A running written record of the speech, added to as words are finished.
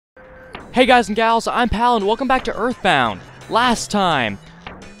Hey guys and gals, I'm Pal and welcome back to Earthbound. Last time,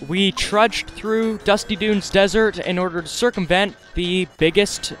 we trudged through Dusty Dunes Desert in order to circumvent the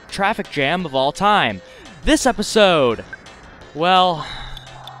biggest traffic jam of all time. This episode, well,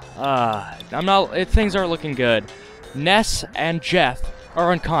 things aren't looking good. Ness and Jeff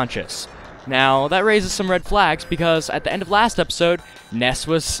are unconscious. Now, that raises some red flags because at the end of last episode, Ness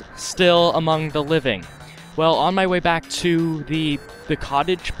was still among the living. Well, on my way back to the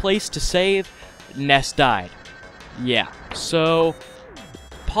cottage place to save, Ness died. Yeah, so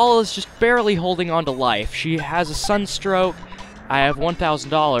Paula's just barely holding on to life. She has a sunstroke. I have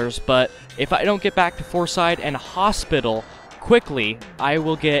 $1,000, but if I don't get back to Forsyth and hospital quickly, I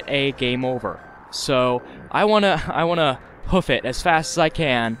will get a game over. So I wanna hoof it as fast as I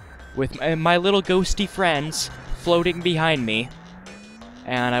can with my little ghosty friends floating behind me,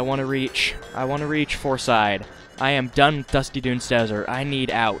 and I wanna reach Forsyth. I am done with Dusty Dunes Desert. I need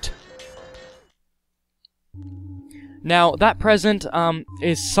out. Now, that present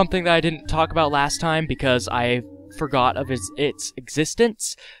is something that I didn't talk about last time because I forgot of its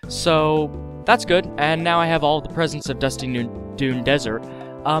existence, so that's good, and now I have all the presents of Dusty Dune Desert.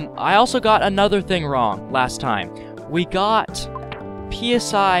 I also got another thing wrong last time. We got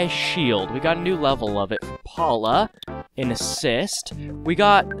PSI Shield. We got a new level of it for Paula. In Assist, we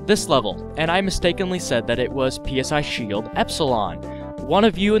got this level, and I mistakenly said that it was PSI Shield Epsilon. One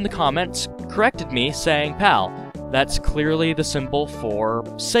of you in the comments corrected me, saying, Pal, that's clearly the symbol for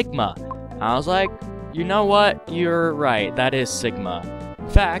Sigma. I was like, you know what? You're right, that is Sigma. In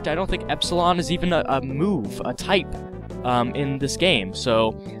fact, I don't think Epsilon is even a move, a type, in this game,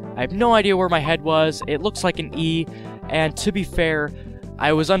 so I have no idea where my head was. It looks like an E, and to be fair,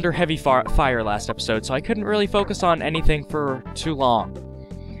 I was under heavy fire last episode, so I couldn't really focus on anything for too long.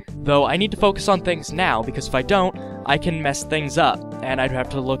 Though I need to focus on things now, because if I don't, I can mess things up, and I'd have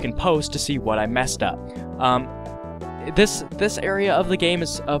to look in post to see what I messed up. This area of the game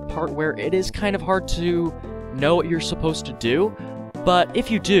is a part where it is kind of hard to know what you're supposed to do, but if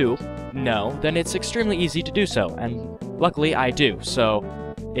you do know, then it's extremely easy to do so, and luckily I do, so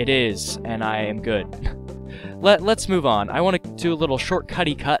it is, and I am good. Let's move on. I want to do a little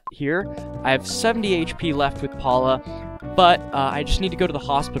shortcutty cut here. I have 70 HP left with Paula, but I just need to go to the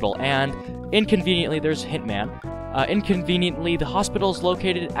hospital, and inconveniently, there's Hitman. Inconveniently, the hospital is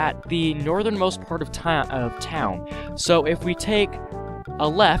located at the northernmost part of town. So if we take a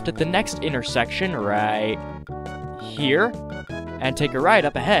left at the next intersection, right here, and take a right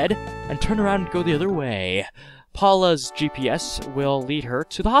up ahead, and turn around and go the other way, Paula's GPS will lead her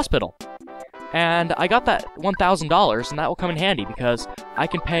to the hospital. And I got that $1,000, and that will come in handy because I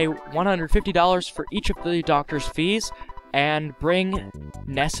can pay $150 for each of the doctor's fees and bring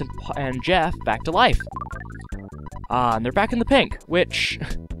Ness and Jeff back to life. And they're back in the pink, which,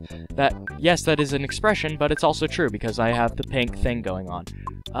 yes, that is an expression, but it's also true because I have the pink thing going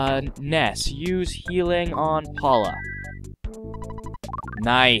on. Ness, use healing on Paula.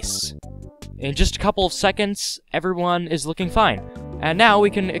 Nice. In just a couple of seconds, everyone is looking fine. And now we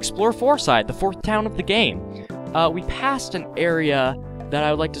can explore Forsyth, the fourth town of the game. We passed an area that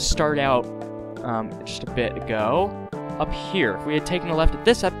I would like to start out just a bit ago. Up here, if we had taken a left at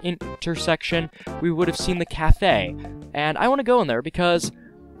this intersection, we would have seen the cafe. And I want to go in there because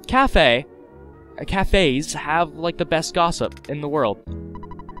cafes have, like, the best gossip in the world.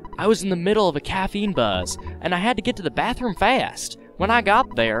 I was in the middle of a caffeine buzz, and I had to get to the bathroom fast. When I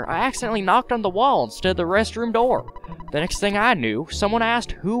got there, I accidentally knocked on the wall instead of the restroom door. The next thing I knew, someone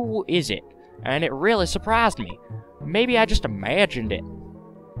asked, "Who is it?" And it really surprised me. Maybe I just imagined it.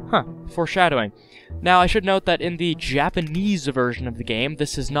 Huh, foreshadowing. Now, I should note that in the Japanese version of the game,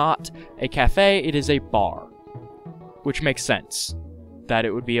 this is not a cafe, it is a bar. Which makes sense, that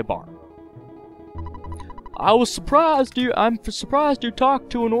it would be a bar. I'm surprised you talked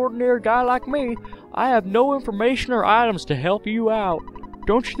to an ordinary guy like me. I have no information or items to help you out.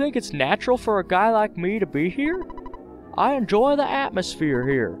 Don't you think it's natural for a guy like me to be here? I enjoy the atmosphere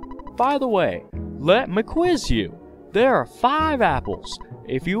here. By the way, let me quiz you. There are 5 apples.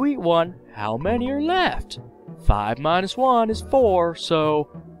 If you eat one, how many are left? 5 minus 1 is 4, so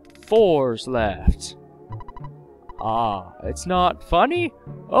 4's left. Ah, it's not funny?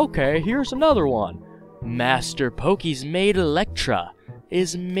 Okay, here's another one. Master Pokey's maid Electra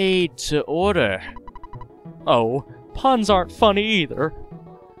is made to order. Oh, puns aren't funny either.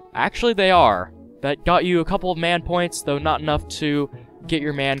 Actually, they are. That got you a couple of man points, though not enough to get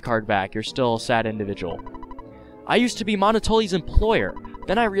your man card back. You're still a sad individual. I used to be Monotoli's employer.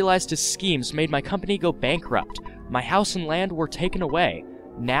 Then I realized his schemes made my company go bankrupt. My house and land were taken away.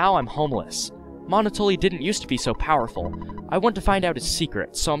 Now I'm homeless. Monotoli didn't used to be so powerful. I want to find out his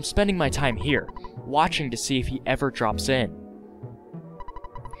secret, so I'm spending my time here, watching to see if he ever drops in.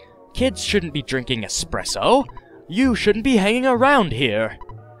 Kids shouldn't be drinking espresso. You shouldn't be hanging around here.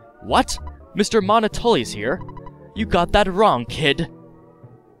 What? Mr. Monotoli's here? You got that wrong, kid.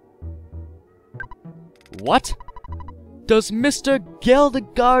 What? Does Mr.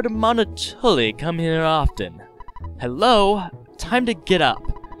 Geldegard Monotoli come here often? Hello? Time to get up.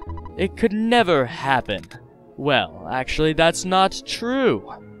 It could never happen. Well, actually, that's not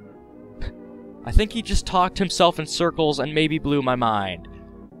true. I think he just talked himself in circles and maybe blew my mind.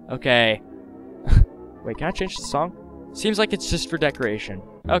 Okay. Wait, can I change the song? Seems like it's just for decoration.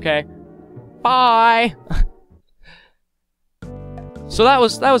 Okay. Bye! So that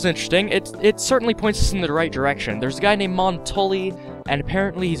was interesting. It certainly points us in the right direction. There's a guy named Monotoli, and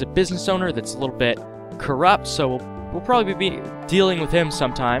apparently he's a business owner that's a little bit corrupt, so we'll probably be dealing with him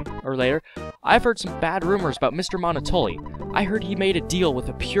sometime or later. I've heard some bad rumors about Mr. Monotoli. I heard he made a deal with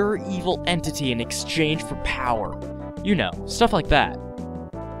a pure evil entity in exchange for power. You know, stuff like that.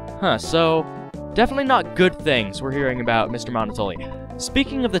 Huh, so definitely not good things we're hearing about Mr. Monotoli.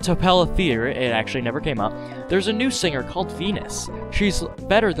 Speaking of the Topella Theater, it actually never came up, there's a new singer called Venus. She's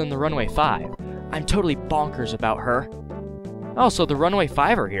better than the Runway 5. I'm totally bonkers about her. Oh, so the Runway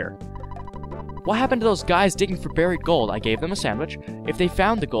 5 are here. What happened to those guys digging for buried gold? I gave them a sandwich. If they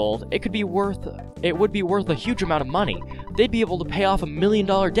found the gold, it would be worth a huge amount of money. They'd be able to pay off $1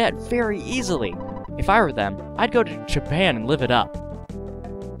 million debt very easily. If I were them, I'd go to Japan and live it up.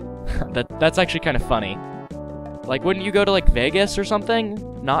 That's actually kind of funny. Like, wouldn't you go to, like, Vegas or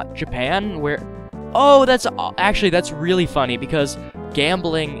something? Not Japan? Where... Oh, that's really funny, because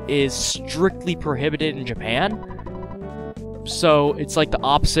gambling is strictly prohibited in Japan. So, it's like the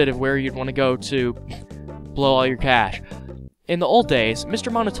opposite of where you'd want to go to blow all your cash. In the old days,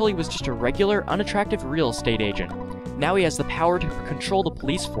 Mr. Monotoli was just a regular, unattractive real estate agent. Now he has the power to control the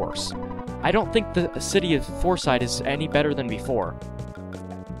police force. I don't think the city of Forsyth is any better than before.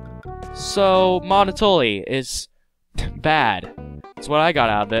 So, Monotoli is bad. That's what I got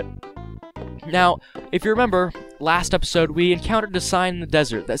out of it. Now, if you remember, last episode we encountered a sign in the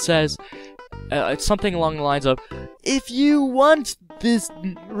desert that says, it's something along the lines of, if you want this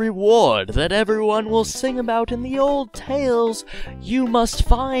reward that everyone will sing about in the old tales, you must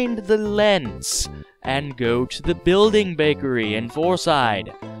find the lens, and go to the building bakery in Forsyth,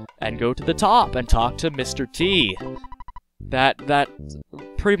 and go to the top and talk to Mr. T. That's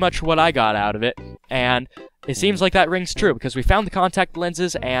pretty much what I got out of it, and it seems like that rings true, because we found the contact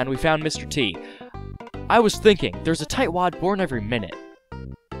lenses, and we found Mr. T. I was thinking, there's a tightwad born every minute.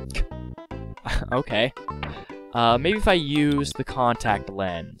 Okay. Maybe if I use the contact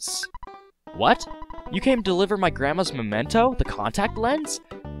lens. What? You came to deliver my grandma's memento? The contact lens?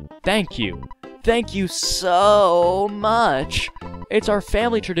 Thank you. Thank you so much. It's our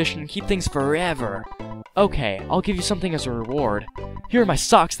family tradition to keep things forever. Okay, I'll give you something as a reward. Here are my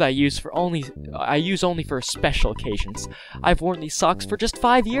socks that I use only for special occasions. I've worn these socks for just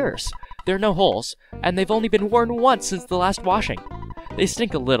 5 years. There are no holes, and they've only been worn once since the last washing. They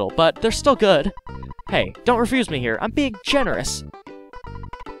stink a little, but they're still good. Hey, don't refuse me here. I'm being generous.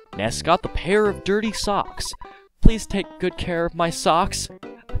 Ness got the pair of dirty socks. Please take good care of my socks.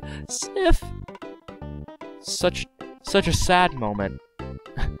 Sniff. Such a sad moment.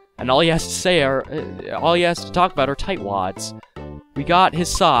 And all he has to talk about are tightwads. We got his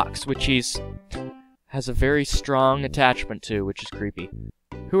socks, which has a very strong attachment to, which is creepy.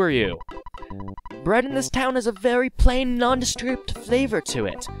 Who are you? Bread in this town has a very plain, nondescript flavor to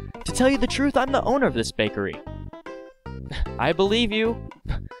it. To tell you the truth, I'm the owner of this bakery. I believe you.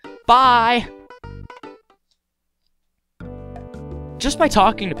 Bye! Just by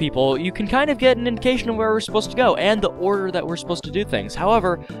talking to people, you can kind of get an indication of where we're supposed to go, and the order that we're supposed to do things.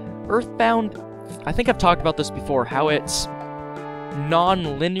 However, Earthbound, I think I've talked about this before, how it's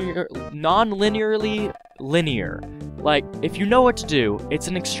non-linearly linear. Like, if you know what to do, it's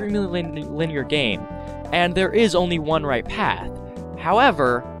an extremely linear game, and there is only one right path.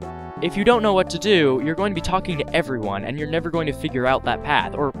 However, if you don't know what to do, you're going to be talking to everyone, and you're never going to figure out that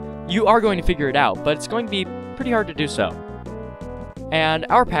path. Or, you are going to figure it out, but it's going to be pretty hard to do so. And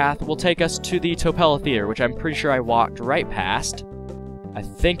our path will take us to the Topella Theater, which I'm pretty sure I walked right past. I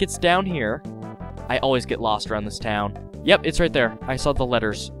think it's down here. I always get lost around this town. Yep, it's right there. I saw the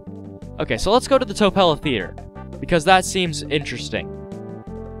letters. Okay, so let's go to the Topella Theater, because that seems interesting.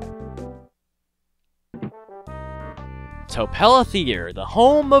 Topella Theater, the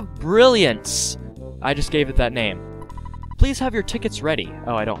home of brilliance. I just gave it that name. Please have your tickets ready.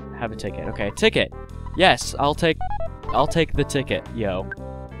 Oh, I don't have a ticket. Okay, ticket. Yes, I'll take the ticket, yo.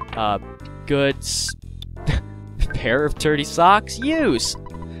 goods. Pair of dirty socks, use!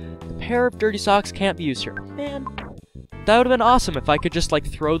 The pair of dirty socks can't be used here. Man, that would have been awesome if I could just, like,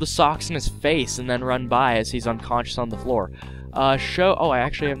 throw the socks in his face and then run by as he's unconscious on the floor. Oh, I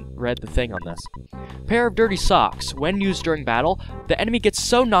actually haven't read the thing on this. Pair of dirty socks. When used during battle, the enemy gets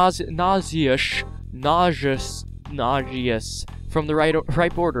so nauseous from the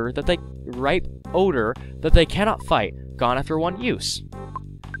ripe odor that they cannot fight. Gone after one use.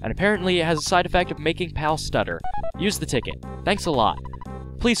 And apparently it has a side effect of making Pal stutter. Use the ticket. Thanks a lot.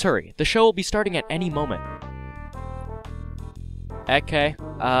 Please hurry. The show will be starting at any moment. Okay.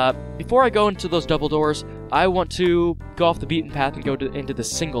 Before I go into those double doors, I want to go off the beaten path and go into the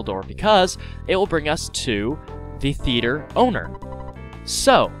single door because it will bring us to the theater owner.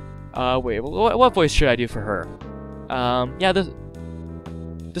 So, wait, what voice should I do for her? Yeah,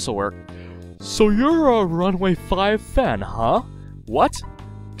 this'll work. So you're a Runway 5 fan, huh? What?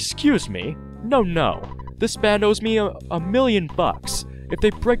 Excuse me? No. This band owes me $1 million. If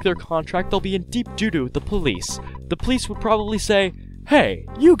they break their contract, they'll be in deep doo-doo with the police. The police would probably say, "Hey,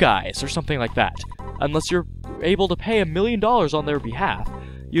 you guys," or something like that. Unless you're able to pay $1 million on their behalf,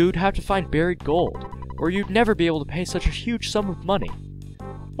 you'd have to find buried gold, or you'd never be able to pay such a huge sum of money.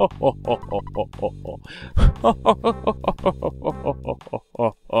 I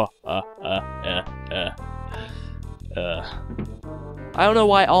don't know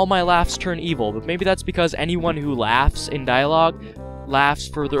why all my laughs turn evil, but maybe that's because anyone who laughs in dialogue laughs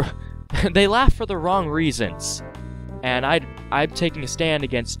for the they laugh for the wrong reasons. And I'm taking a stand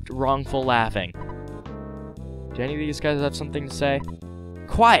against wrongful laughing. Do any of these guys have something to say?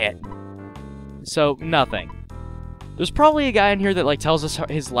 Quiet! So, nothing. There's probably a guy in here that, like, tells us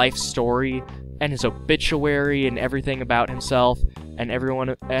his life story and his obituary and everything about himself and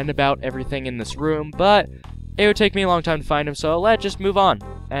everyone and about everything in this room, but it would take me a long time to find him, so let's just move on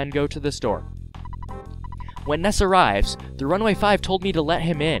and go to this door. When Ness arrives, the Runway 5 told me to let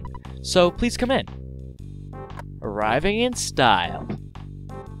him in, so please come in. Arriving in style.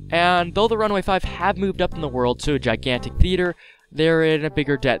 And though the Runway 5 have moved up in the world to a gigantic theater, they're in a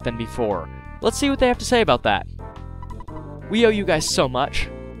bigger debt than before. Let's see what they have to say about that. We owe you guys so much.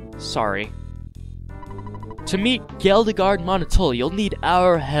 Sorry. To meet Geldegard Monotol, you'll need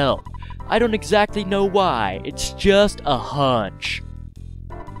our help. I don't exactly know why, it's just a hunch.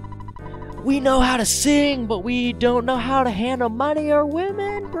 We know how to sing, but we don't know how to handle money or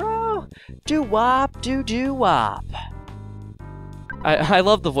women, bro. Do-wop, do-do-wop. I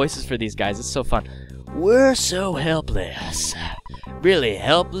love the voices for these guys, it's so fun. We're so helpless. Really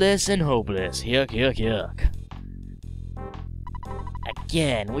helpless and hopeless. Yuck, yuck, yuck.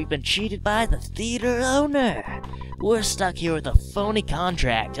 Again, we've been cheated by the theater owner. We're stuck here with a phony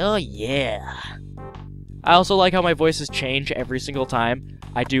contract, oh yeah. I also like how my voices change every single time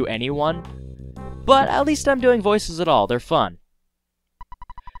I do anyone. But at least I'm doing voices at all, they're fun.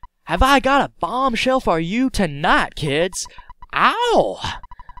 Have I got a bombshell for you tonight, kids? Ow!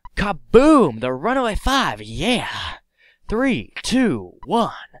 Kaboom! The Runaway 5, yeah! 3, 2,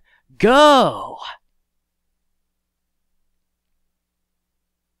 1, go!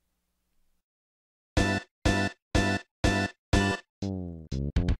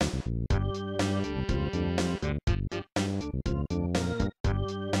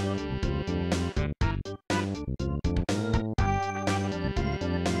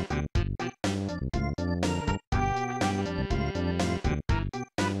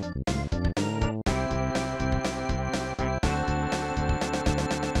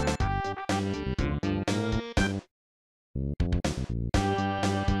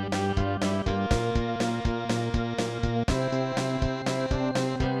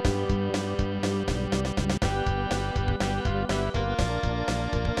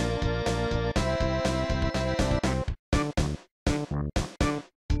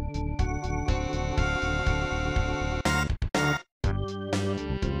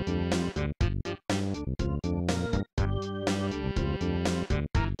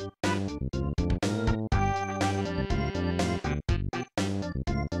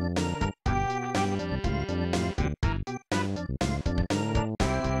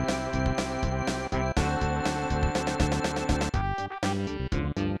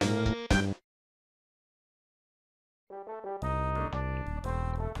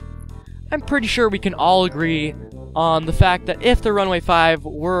 I'm pretty sure we can all agree on the fact that if the Runway 5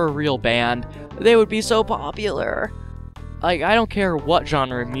 were a real band, they would be so popular. Like, I don't care what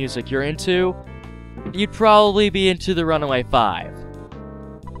genre of music you're into, you'd probably be into the Runaway 5.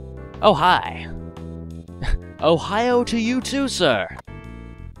 Oh, hi. Ohio to you too, sir.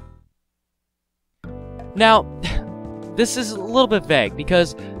 Now, this is a little bit vague,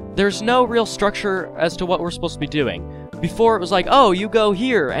 because there's no real structure as to what we're supposed to be doing. Before it was like, oh, you go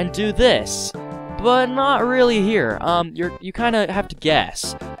here and do this, but not really here. You kind of have to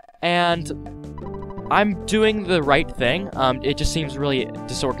guess, and I'm doing the right thing. It just seems really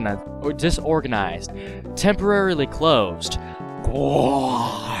disorganized. Temporarily closed.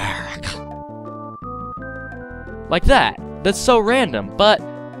 Like that. That's so random, but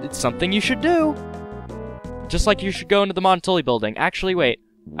it's something you should do. Just like you should go into the Monotoli building. Actually, wait.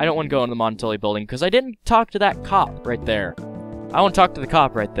 I don't want to go into the Monotoli building, because I didn't talk to that cop right there. I want to talk to the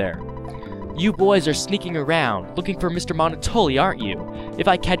cop right there. You boys are sneaking around, looking for Mr. Monotoli, aren't you? If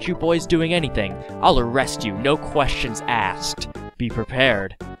I catch you boys doing anything, I'll arrest you, no questions asked. Be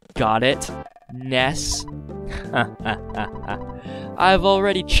prepared. Got it? Ness? I've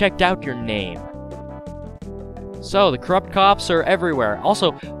already checked out your name. So, the corrupt cops are everywhere.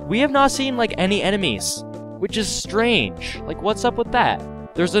 Also, we have not seen, like, any enemies, which is strange. Like, what's up with that?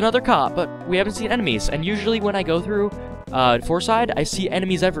 There's another cop, but we haven't seen enemies, and usually when I go through Forside, I see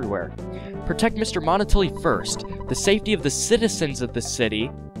enemies everywhere. Protect Mr. Monotoli first. The safety of the citizens of the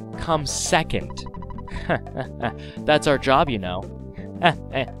city comes second. That's our job, you know.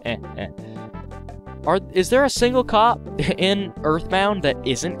 Is there a single cop in Earthbound that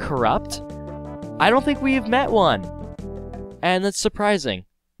isn't corrupt? I don't think we have met one. And that's surprising.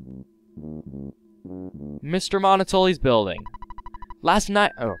 Mr. Monotoli's building. Last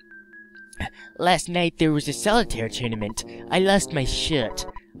night there was a solitaire tournament. I lost my shirt.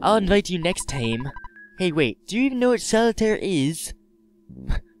 I'll invite you next time. Hey, wait, do you even know what solitaire is?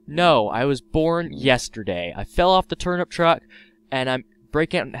 No, I was born yesterday. I fell off the turnip truck, and I'm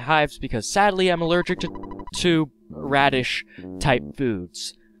breaking out in hives because sadly I'm allergic to radish-type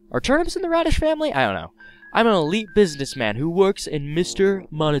foods. Are turnips in the radish family? I don't know. I'm an elite businessman who works in Mr.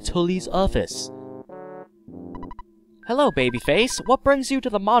 Monotoli's office. Hello, babyface. What brings you to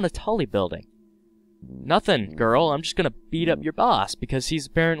the Monotoli building? Nothing, girl. I'm just gonna beat up your boss because he's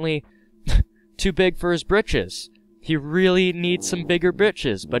apparently too big for his britches. He really needs some bigger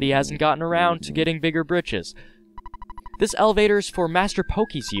britches, but he hasn't gotten around to getting bigger britches. This elevator is for Master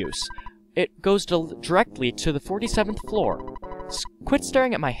Pokey's use. It goes directly to the 47th floor. Quit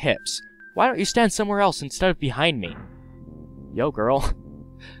staring at my hips. Why don't you stand somewhere else instead of behind me? Yo, girl.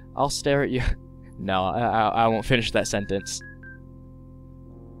 I'll stare at you. No, I won't finish that sentence.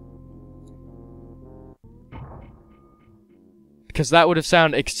 Because that would have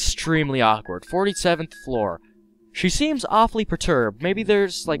sounded extremely awkward. 47th floor. She seems awfully perturbed. Maybe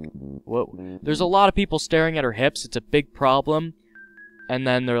there's, like... Whoa. There's a lot of people staring at her hips. It's a big problem. And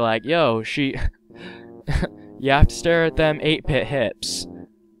then they're like, yo, she... You have to stare at them 8-bit hips.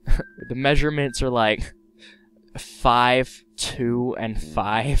 The measurements are like 5, 2, and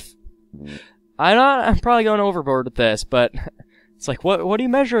 5. I'm probably going overboard with this, but it's like, what are you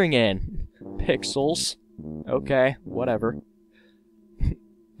measuring in? Pixels. Okay, whatever.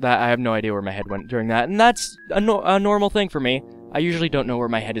 That I have no idea where my head went during that, and that's a normal thing for me. I usually don't know where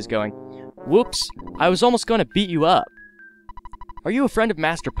my head is going. Whoops, I was almost going to beat you up. Are you a friend of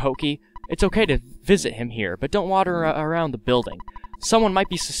Master Pokey? It's okay to visit him here, but don't wander around the building. Someone might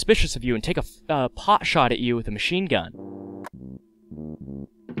be suspicious of you and take a pot shot at you with a machine gun.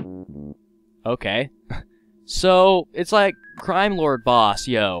 Okay. So, it's like Crime Lord boss,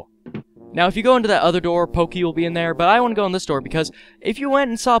 yo. Now, if you go into that other door, Pokey will be in there, but I want to go in this door because if you went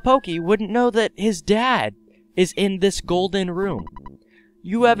and saw Pokey, you wouldn't know that his dad is in this golden room.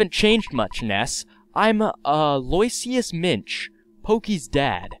 You haven't changed much, Ness. I'm Aloysius Minch, Pokey's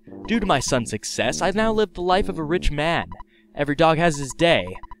dad. Due to my son's success, I now live the life of a rich man. Every dog has his day.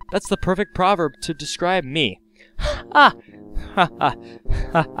 That's the perfect proverb to describe me. Ah! Ha ha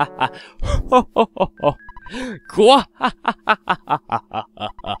ha ha ha. Ho ho ho ho. Gwa ha ha ha ha ha ha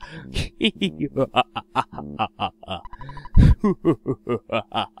ha.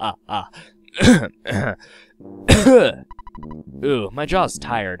 Ooh, my jaw's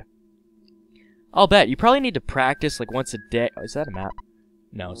tired. I'll bet you probably need to practice like once a day. Oh, is that a map?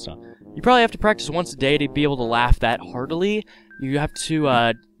 No, it's not. You probably have to practice once a day to be able to laugh that heartily. You have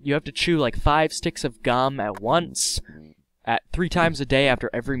to chew like 5 sticks of gum at once, at 3 times a day after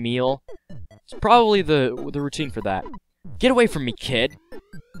every meal. It's probably the routine for that. Get away from me, kid.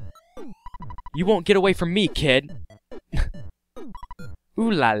 You won't get away from me, kid.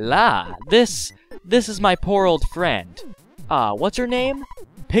 Ooh la la. This is my poor old friend. What's her name?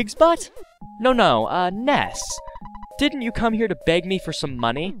 Pig's Butt? No, Ness. Didn't you come here to beg me for some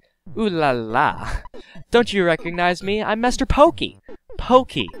money? Ooh la la. Don't you recognize me? I'm Master Pokey.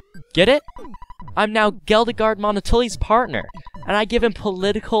 Pokey. Get it? I'm now Geldegard Monotoli's partner, and I give him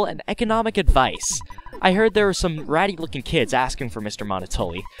political and economic advice. I heard there were some ratty-looking kids asking for Mr.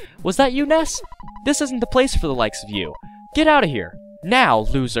 Monotully. Was that you, Ness? This isn't the place for the likes of you. Get out of here. Now,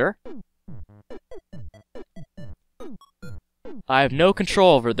 loser. I have no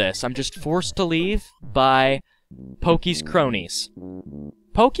control over this. I'm just forced to leave by Pokey's cronies.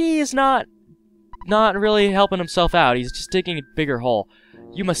 Pokey is not really helping himself out. He's just digging a bigger hole.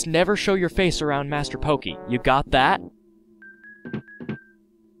 You must never show your face around Master Pokey. You got that?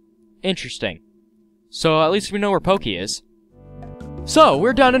 Interesting. So at least we know where Pokey is. So,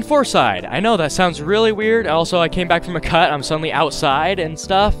 we're done in Forside. I know that sounds really weird. Also, I came back from a cut. I'm suddenly outside and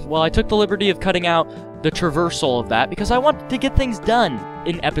stuff. Well, I took the liberty of cutting out the traversal of that because I want to get things done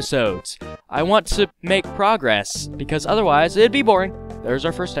in episodes. I want to make progress because otherwise it'd be boring. There's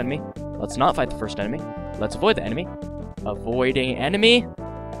our first enemy. Let's not fight the first enemy. Let's avoid the enemy. Avoiding enemy.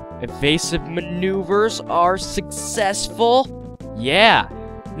 Evasive maneuvers are successful. Yeah.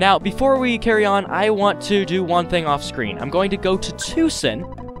 Now, before we carry on, I want to do one thing off screen. I'm going to go to Tucson.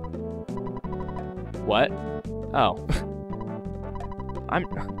 What? Oh.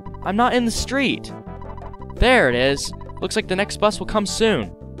 I'm not in the street. There it is. Looks like the next bus will come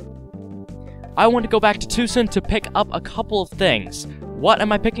soon. I want to go back to Tucson to pick up a couple of things. What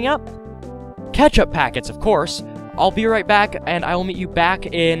am I picking up? Ketchup packets, of course. I'll be right back, and I will meet you back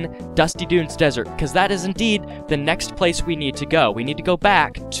in Dusty Dunes Desert, because that is indeed the next place we need to go. We need to go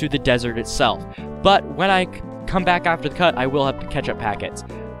back to the desert itself. But when I come back after the cut, I will have ketchup packets.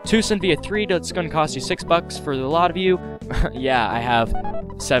 Tucson via 3, that's going to cost you $6 for a lot of you. Yeah, I have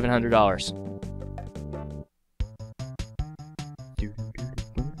 $700.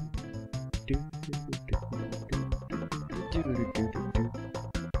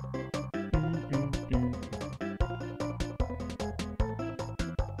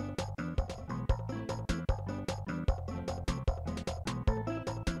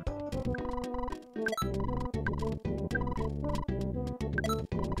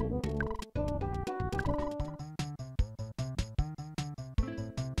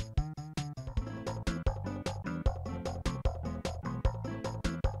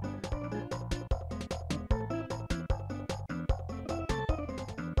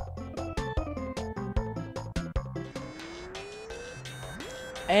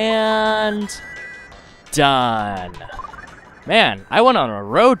 And done. Man, I went on a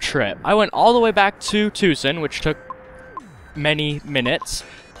road trip. I went all the way back to Tucson, which took many minutes,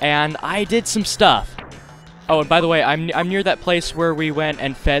 and I did some stuff. Oh, and by the way, I'm near that place where we went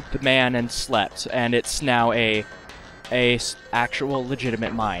and fed the man and slept, and it's now a actual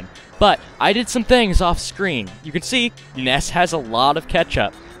legitimate mine. But I did some things off screen. You can see Ness has a lot of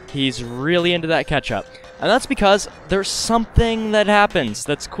ketchup. He's really into that ketchup. And that's because there's something that happens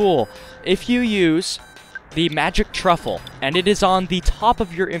that's cool. If you use the magic truffle, and it is on the top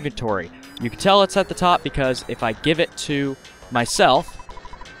of your inventory, you can tell it's at the top because if I give it to myself,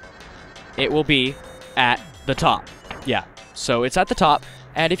 it will be at the top. Yeah, so it's at the top,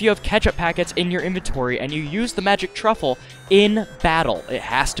 and if you have ketchup packets in your inventory and you use the magic truffle in battle, it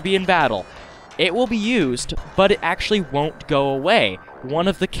has to be in battle, it will be used, but it actually won't go away. One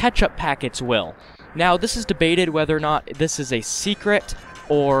of the ketchup packets will. Now, this is debated whether or not this is a secret,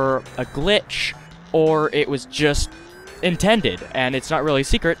 or a glitch, or it was just intended, and it's not really a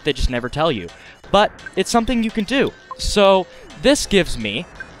secret, they just never tell you. But it's something you can do. So, this gives me,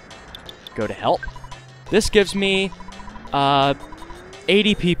 go to help, this gives me 80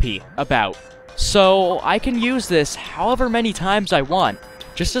 PP, about. So, I can use this however many times I want,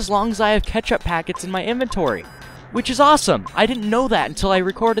 just as long as I have ketchup packets in my inventory. Which is awesome! I didn't know that until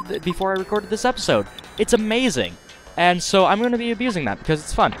before I recorded this episode. It's amazing! And so I'm going to be abusing that because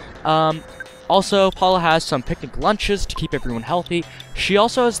it's fun. Also, Paula has some picnic lunches to keep everyone healthy. She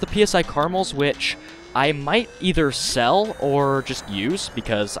also has the PSI caramels, which I might either sell or just use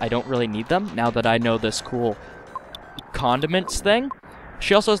because I don't really need them now that I know this cool condiments thing.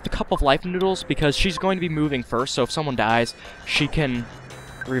 She also has the cup of life noodles because she's going to be moving first, so if someone dies, she can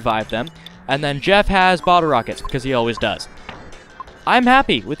revive them. And then Jeff has bottle rockets, because he always does. I'm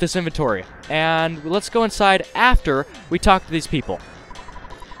happy with this inventory, and let's go inside after we talk to these people.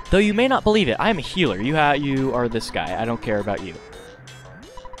 Though you may not believe it, I am a healer. You are this guy. I don't care about you.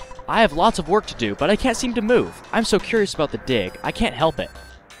 I have lots of work to do, but I can't seem to move. I'm so curious about the dig. I can't help it.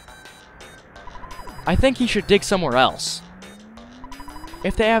 I think he should dig somewhere else.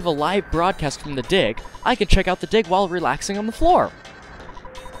 If they have a live broadcast from the dig, I can check out the dig while relaxing on the floor.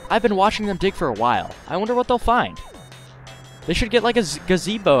 I've been watching them dig for a while. I wonder what they'll find. They should get like a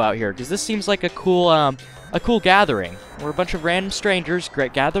gazebo out here, because this seems like a cool gathering. Where a bunch of random strangers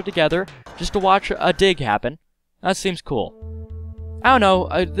gather together just to watch a dig happen. That seems cool. I don't know,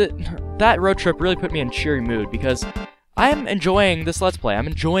 that road trip really put me in a cheery mood, because I'm enjoying this Let's Play. I'm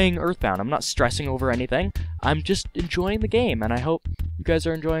enjoying Earthbound. I'm not stressing over anything. I'm just enjoying the game, and I hope you guys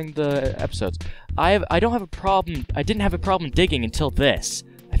are enjoying the episodes. I don't have a problem. I didn't have a problem digging until this.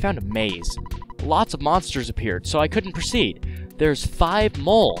 I found a maze. Lots of monsters appeared, so I couldn't proceed. There's 5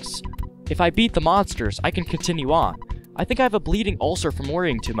 moles. If I beat the monsters, I can continue on. I think I have a bleeding ulcer from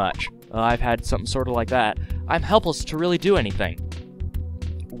worrying too much. I've had something sort of like that. I'm helpless to really do anything.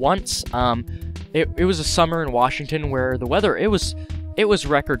 Once, it was a summer in Washington where the weather, it was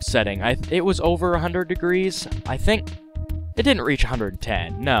record-setting. It was over 100 degrees. I think it didn't reach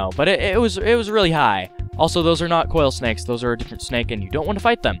 110, no, but it was really high. Also, those are not coil snakes. Those are a different snake, and you don't want to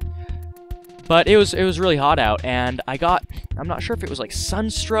fight them. But it was really hot out, and I'm not sure if it was like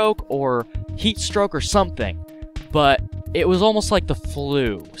sunstroke or heat stroke or something, but it was almost like the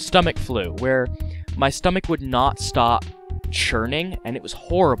flu, stomach flu, where my stomach would not stop churning, and it was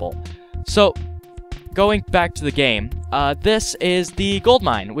horrible. So, going back to the game, this is the gold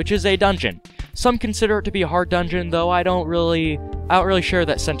mine, which is a dungeon. Some consider it to be a hard dungeon, though I don't really share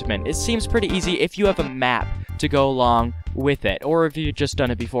that sentiment. It seems pretty easy if you have a map to go along with it, or if you've just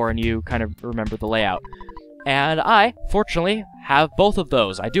done it before and you kind of remember the layout. And I, fortunately, have both of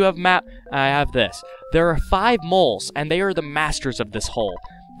those. I do have a map, and I have this. There are 5 moles, and they are the masters of this hole.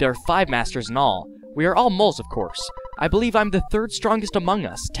 There are 5 masters in all. We are all moles, of course. I believe I'm the 3rd strongest among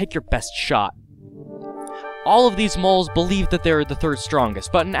us. Take your best shot. All of these moles believe that they're the 3rd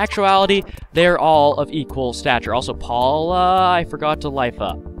strongest, but in actuality, they're all of equal stature. Also, Paula, I forgot to life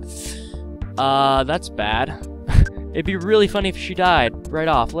up. That's bad. It'd be really funny if she died right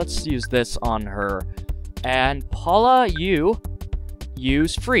off. Let's use this on her. And Paula, you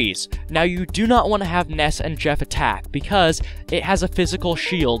use freeze. Now, you do not want to have Ness and Jeff attack, because it has a physical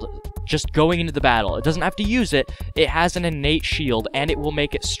shield just going into the battle. It doesn't have to use it. It has an innate shield, and it will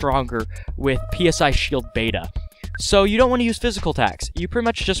make it stronger with PSI Shield Beta. So you don't want to use physical attacks. You pretty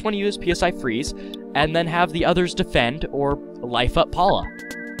much just want to use PSI Freeze, and then have the others defend or life up Paula.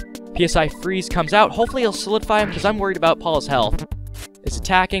 PSI Freeze comes out. Hopefully it'll solidify him, because I'm worried about Paula's health. It's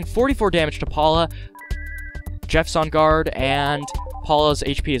attacking. 44 damage to Paula. Jeff's on guard, and Paula's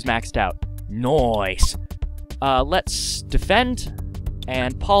HP is maxed out. Nice. Let's defend.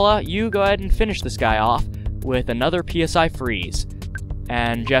 And Paula, you go ahead and finish this guy off with another PSI Freeze.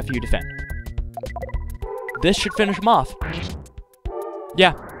 And Jeff, you defend. This should finish him off.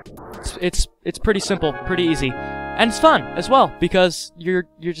 Yeah, it's pretty simple, pretty easy. And it's fun as well, because you're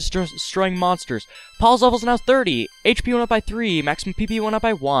just destroying monsters. Paul's level's now 30. HP went up by 3. Maximum PP went up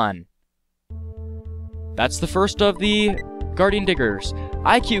by 1. That's the first of the Guardian Diggers.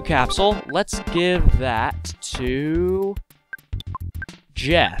 IQ capsule. Let's give that to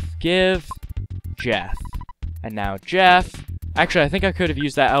Jeff. Give Jeff. And now Jeff. Actually, I think I could have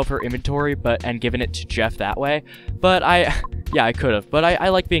used that out for inventory, and given it to Jeff that way. But yeah, I could have. But I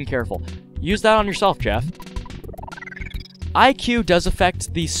like being careful. Use that on yourself, Jeff. IQ does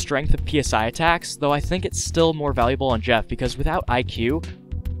affect the strength of PSI attacks, though I think it's still more valuable on Jeff, because without IQ,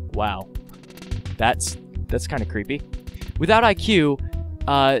 wow, that's kind of creepy. Without IQ,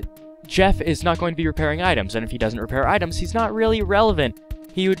 Jeff is not going to be repairing items, and if he doesn't repair items, he's not really relevant.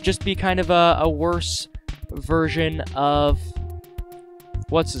 He would just be kind of a worse version of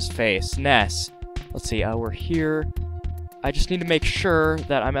what's his face, Ness. Let's see, we're here. I just need to make sure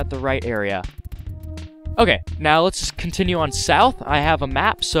that I'm at the right area. Okay, now let's continue on south. I have a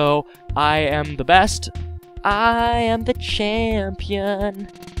map, so I am the best. I am the champion.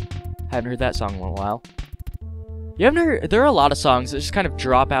 Haven't heard that song in a while. You haven't heard? There are a lot of songs that just kind of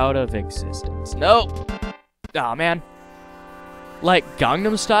drop out of existence. Nope. Aw, man. Like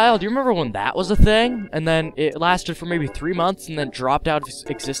Gangnam Style. Do you remember when that was a thing? And then it lasted for maybe 3 months and then dropped out of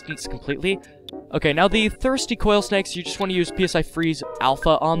existence completely? Okay, now the thirsty coil snakes, you just want to use PSI Freeze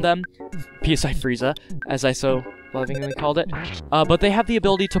Alpha on them. PSI Frieza, as I so lovingly called it. But they have the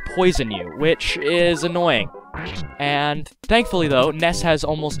ability to poison you, which is annoying. And thankfully, though, Ness has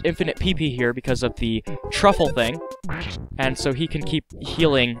almost infinite PP here because of the truffle thing. And so he can keep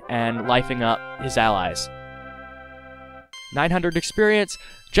healing and lifing up his allies. 900 experience.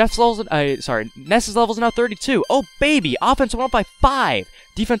 Jeff's levels, Ness's level's now 32. Oh, baby! Offense went up by 5.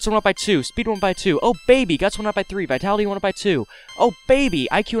 Defense went up by 2. Speed went up by 2. Oh, baby! Guts went up by 3. Vitality went up by 2. Oh, baby!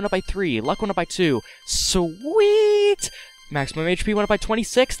 IQ went up by 3. Luck went up by 2. Sweet! Maximum HP went up by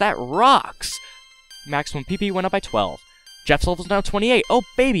 26. That rocks! Maximum PP went up by 12. Jeff's level's now 28. Oh,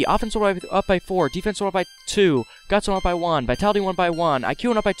 baby! Offense went up by 4. Defense went up by 2. Guts went up by 1. Vitality went up by 1. IQ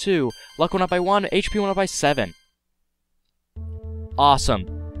went up by 2. Luck went up by 1. HP went up by 7. Awesome.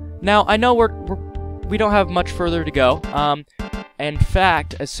 Now, I know we don't have much further to go, In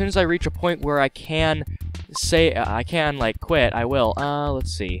fact, as soon as I reach a point where I can say, like, quit, I will.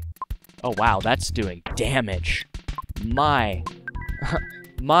 Let's see. Oh, wow, that's doing damage. My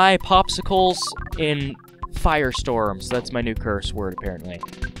popsicles in firestorms. That's my new curse word, apparently.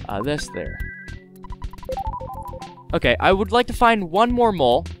 This there. Okay, I would like to find one more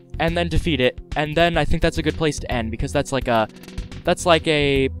mole, and then defeat it, and then I think that's a good place to end, because that's like a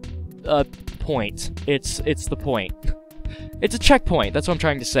point. It's the point. It's a checkpoint, that's what I'm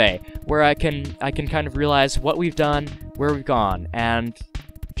trying to say, where I can kind of realize what we've done, where we've gone, and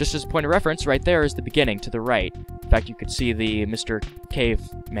just as a point of reference, right there is the beginning to the right. In fact, you could see the Mr.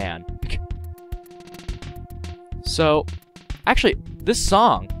 Caveman. So, actually, this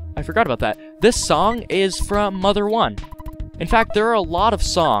song, I forgot about that. This song is from Mother 1. In fact, there are a lot of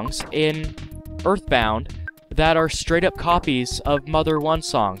songs in Earthbound that are straight-up copies of Mother 1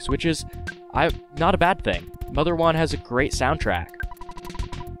 songs, which is not a bad thing. Mother 1 has a great soundtrack.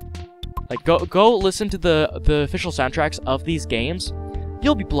 Like, go listen to the official soundtracks of these games.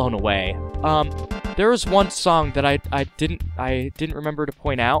 You'll be blown away. There was one song that I didn't remember to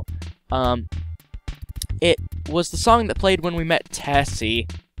point out. It was the song that played when we met Tessie.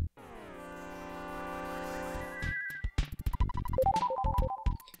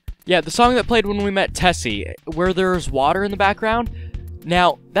 Yeah, the song that played when we met Tessie, where there's water in the background.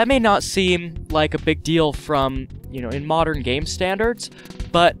 Now, that may not seem like a big deal from, in modern game standards,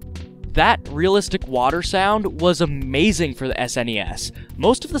 but that realistic water sound was amazing for the SNES.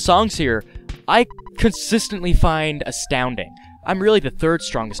 Most of the songs here, I consistently find astounding. I'm really the third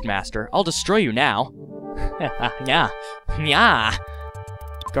strongest master. I'll destroy you now. Yeah.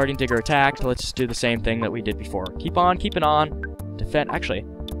 Guardian Digger attacked. Let's just do the same thing that we did before. Keep on keeping on. Defend. Actually,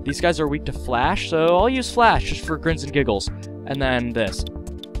 these guys are weak to flash, so I'll use flash just for grins and giggles. And then this.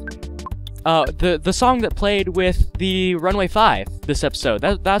 The song that played with the Runway 5 this episode,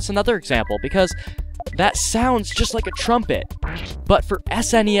 that's another example, because that sounds just like a trumpet. But for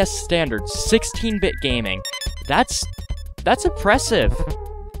SNES standards, 16-bit gaming, that's impressive.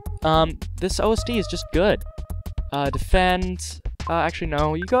 This OSD is just good. Defend. Actually,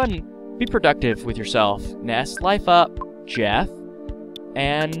 no. You go ahead and be productive with yourself. Ness, life up. Jeff.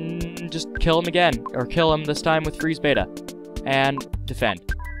 And just kill him again. Or kill him this time with freeze beta. And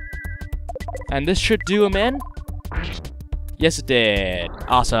defend. And this should do him in. Yes, it did.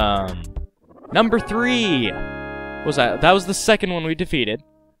 Awesome. Number 3. What was that? That was the second one we defeated.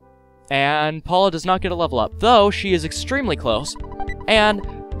 And Paula does not get a level up, though she is extremely close. And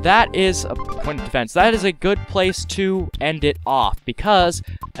that is a point of defense. That is a good place to end it off, because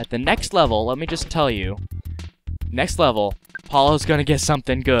at the next level, let me just tell you, next level, Paula's gonna get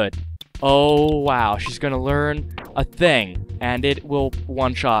something good. Oh, wow. She's gonna learn a thing, and it will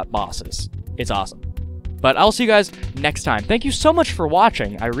one-shot bosses. It's awesome. But I'll see you guys next time. Thank you so much for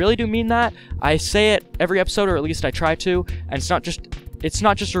watching. I really do mean that. I say it every episode, or at least I try to, and it's not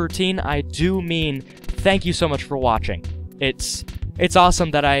just a routine. I do mean thank you so much for watching. It's awesome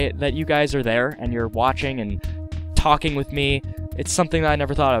that you guys are there and you're watching and talking with me. It's something that I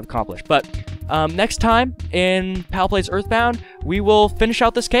never thought I'd accomplish. But next time in PalPlays Earthbound, we will finish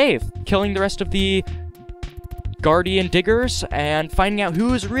out this cave, killing the rest of the Guardian Diggers and finding out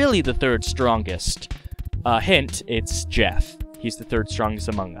who is really the third strongest. Hint, it's Jeff. He's the third strongest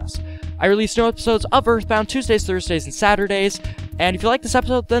among us. I release new episodes of Earthbound Tuesdays, Thursdays, and Saturdays. And if you like this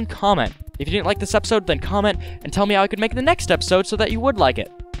episode, then comment. If you didn't like this episode, then comment and tell me how I could make the next episode so that you would like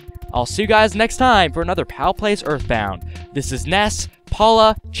it. I'll see you guys next time for another PalPlays Earthbound. This is Ness,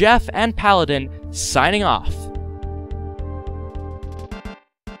 Paula, Jeff, and Paladin signing off.